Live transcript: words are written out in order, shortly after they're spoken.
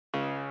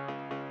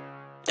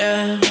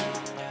Yeah.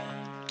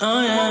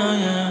 Oh yeah,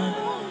 yeah.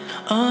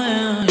 Oh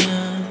yeah,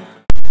 yeah.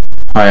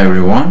 Hi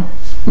everyone,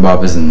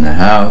 Bob is in the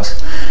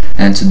house,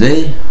 and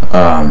today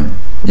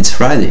it's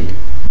Friday.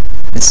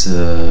 It's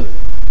a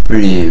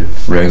pretty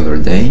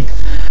regular day.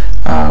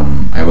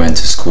 I went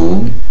to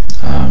school.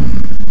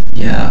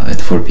 Yeah,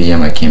 at 4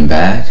 p.m. I came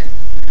back.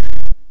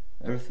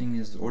 Everything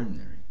is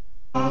ordinary.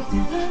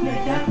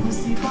 Make that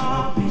pussy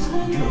pop, do it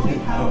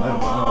how I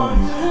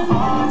want it.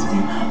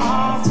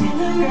 Often,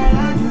 girl,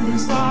 I do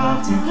this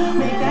often.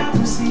 Make that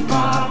pussy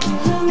pop, do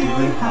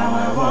it how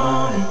I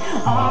want it.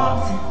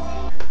 Often.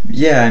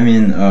 Yeah, I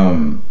mean,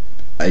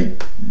 I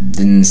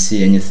didn't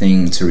see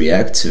anything to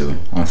react to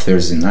on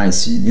Thursday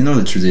nights. You know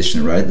the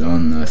tradition, right?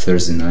 On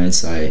Thursday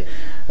nights I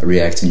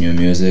react to new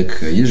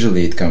music.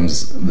 Usually it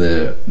comes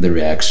the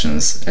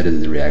reactions,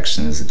 edited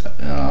reactions,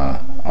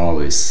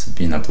 always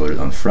being uploaded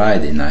on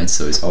Friday night,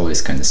 so it's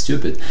always kind of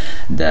stupid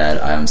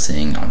that I'm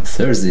saying on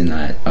Thursday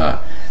night,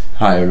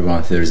 hi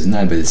everyone, Thursday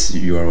night, but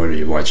you're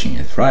already watching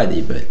it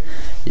Friday. But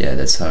yeah,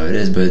 that's how it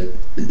is. But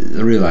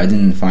really, I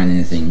didn't find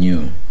anything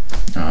new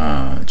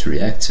to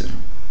react to.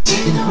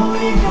 She told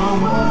me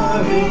don't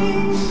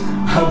worry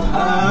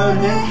about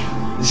it.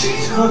 She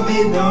told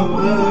me don't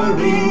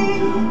worry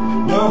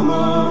no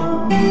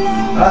more.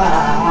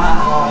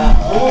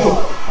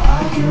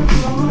 I can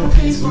feel the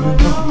pace when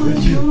I'm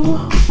with you,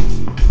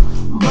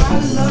 but I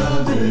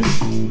love it,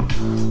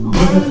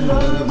 but I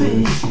love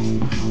it,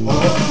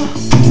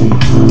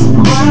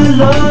 but I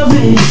love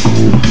it,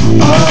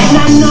 and I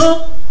know.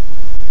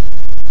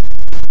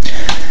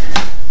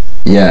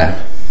 Yeah.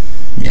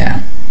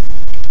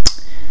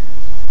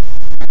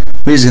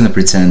 We're just gonna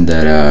pretend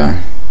that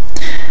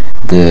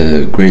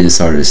the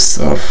greatest artist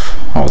of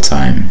all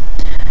time,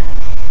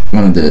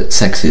 one of the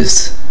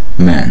sexiest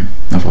men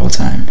of all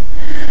time,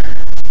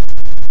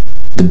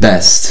 the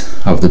best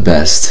of the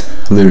best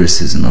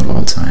lyricism of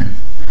all time,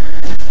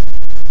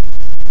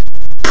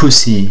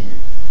 pussy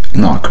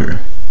knocker,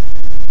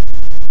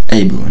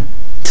 able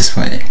to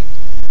sway.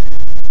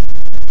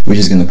 We're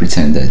just gonna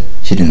pretend that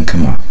he didn't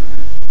come up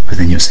with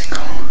a new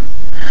single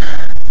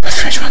with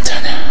French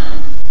Montana.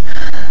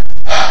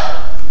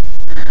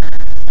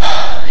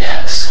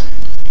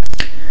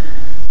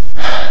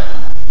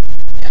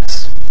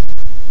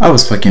 I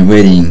was fucking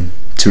waiting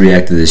to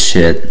react to this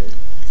shit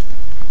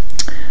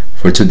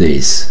for 2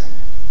 days,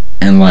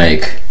 and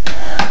like,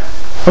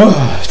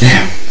 oh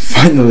damn,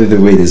 finally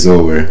the wait is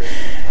over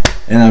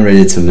and I'm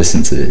ready to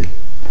listen to it.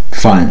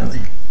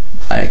 Finally,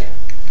 like,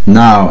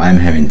 now I'm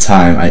having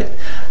time.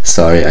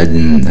 Sorry I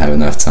didn't have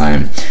enough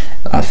time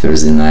on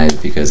Thursday night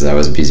because I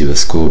was busy with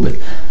school, but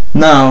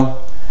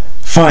now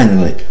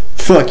finally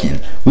fucking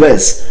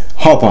let's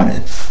hop on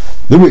it.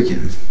 The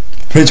Weeknd,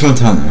 French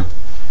Montana,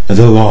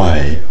 The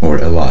Lie, or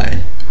a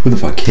lie, who the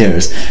fuck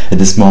cares? At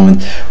this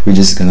moment we're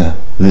just gonna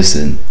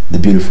listen the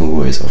beautiful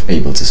voice of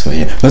Able to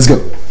Sway. Let's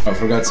go. I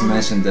forgot to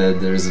mention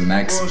that there's a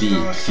Max B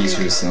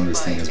features on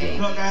this thing as well.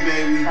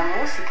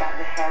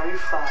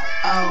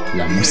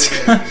 La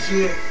música.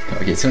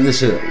 Okay, turn this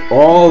shit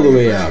all the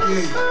way up.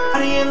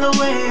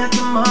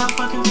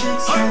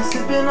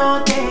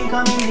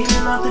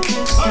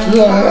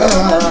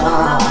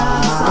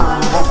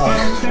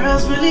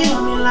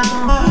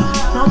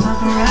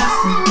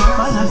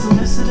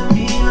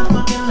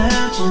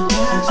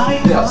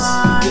 Yes.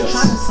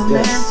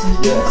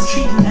 I'm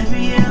treating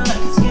every year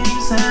like it's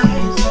game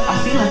savage. I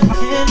feel like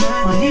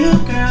my new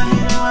girl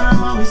here when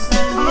I'm always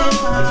standing.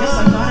 I guess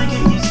I gotta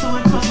get used to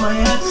it cause my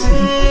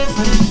exes,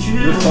 but it's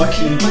true. The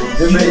fucking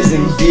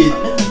amazing beat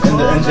and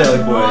the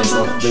angelic voice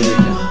of The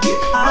Weeknd.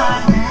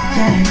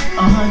 Yeah,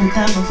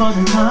 100,000 for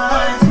the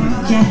times.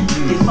 Yeah,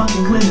 they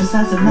fucking with us,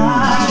 that's a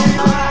lie.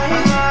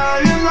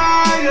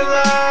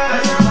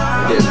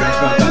 Okay, French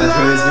Montana's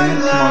always been.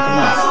 Come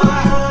on.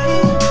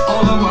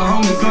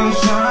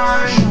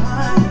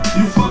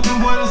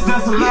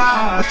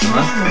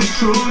 It's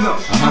true though.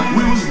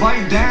 We was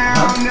right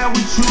down, now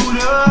we chewed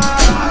up.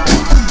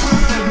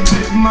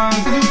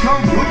 You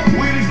come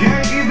with the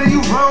gang, either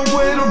you run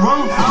with or run.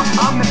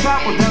 I'm the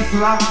chopper, that's a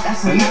lie.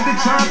 And if they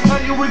try to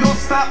tell you we gon'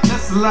 stop,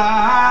 that's a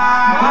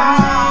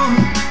lie.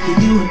 He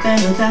do it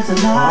better, that's a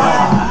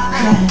lie.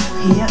 Yeah,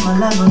 he at my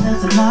level,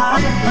 that's a lie.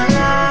 A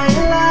lie,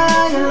 a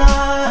lie, a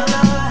lie,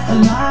 a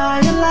lie,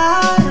 a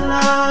lie, a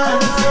lie.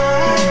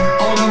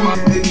 All of my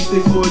niggas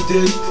stay for a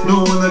day,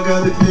 knowing I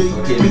got a date.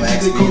 Okay,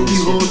 Max B and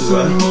shit too.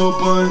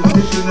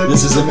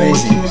 This is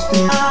amazing.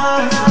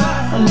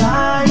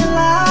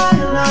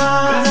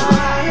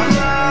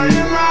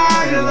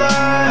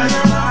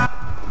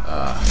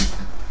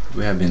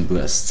 We have been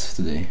blessed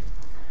today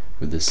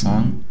with this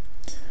song.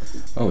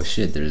 Oh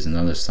shit, there's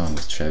another song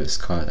with Travis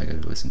Scott. I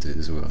gotta listen to it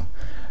as well.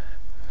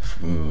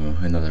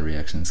 Another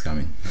reaction is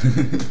coming.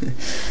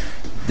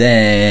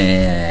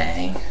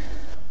 Dang.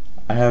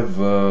 I have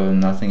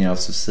nothing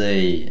else to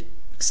say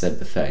except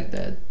the fact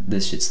that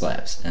this shit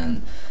slaps,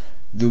 and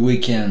The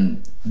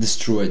Weeknd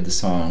destroyed the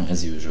song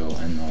as usual,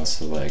 and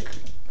also like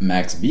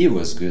Max B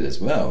was good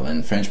as well,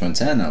 and French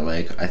Montana,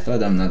 like, I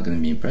thought I'm not gonna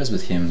be impressed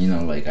with him, you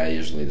know, like, I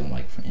usually don't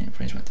like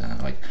French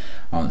Montana, like,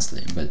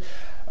 honestly, but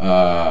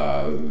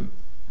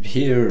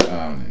here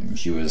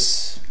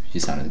he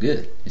sounded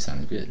good,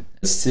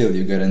 But still,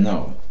 you gotta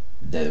know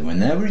that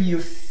whenever you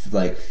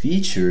like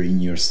feature in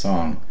your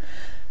song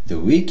The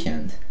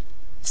Weeknd,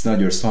 it's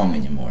not your song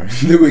anymore.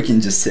 The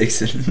Weeknd just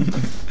takes it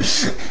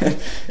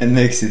and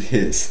makes it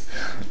his,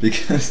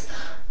 because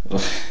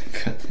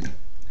God,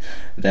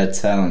 that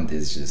talent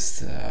is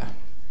just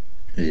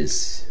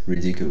is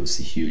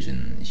ridiculously huge,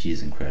 and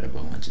he's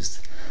incredible.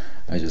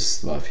 I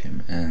just love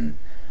him, and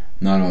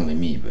not only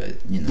me, but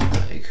you know,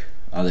 like,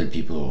 other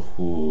people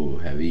who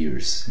have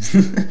ears,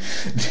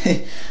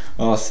 they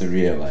also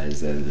realize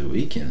that The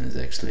Weeknd is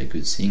actually a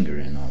good singer,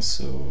 and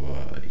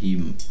also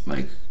he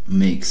like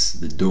makes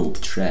the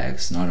dope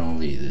tracks. Not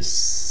only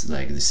this,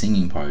 like, the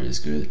singing part is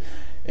good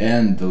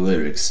and the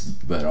lyrics,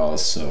 but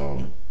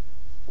also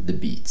the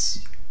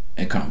beats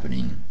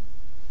accompanying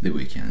The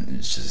Weeknd.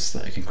 It's just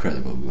like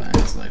incredible blend.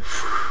 It's like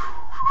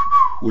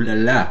ooh la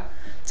la,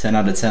 10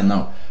 out of 10,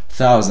 no,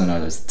 1,000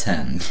 out of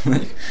 10.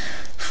 Like,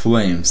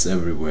 flames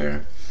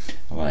everywhere.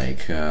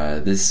 Like,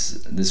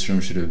 this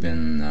room should have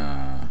been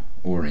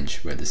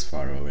orange by this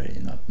far already,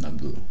 not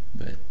blue,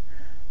 but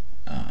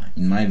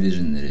in my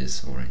vision it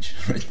is orange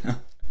right now.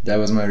 That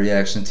was my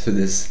reaction to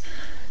this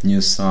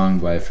new song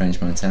by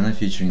French Montana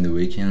featuring The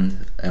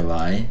Weeknd,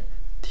 Li.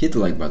 Hit the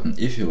like button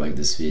if you like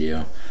this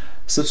video.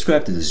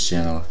 Subscribe to this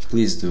channel,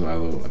 please do, I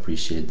will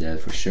appreciate that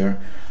for sure.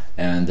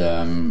 And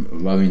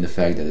loving the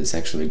fact that it's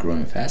actually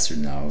growing faster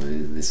now.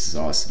 This is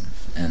awesome.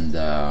 And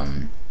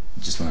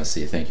just want to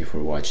say thank you for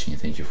watching,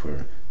 thank you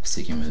for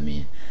sticking with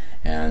me,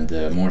 and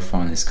more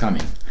fun is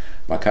coming.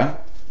 Пока,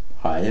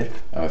 hayır,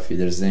 auf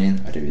Wiedersehen,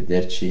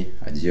 arrivederci,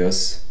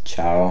 adios,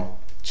 ciao,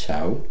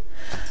 ciao,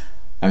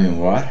 au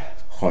revoir,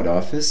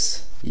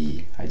 Khodafis,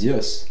 e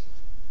adios,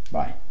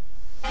 bye.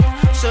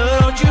 So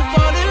don't you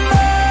fall in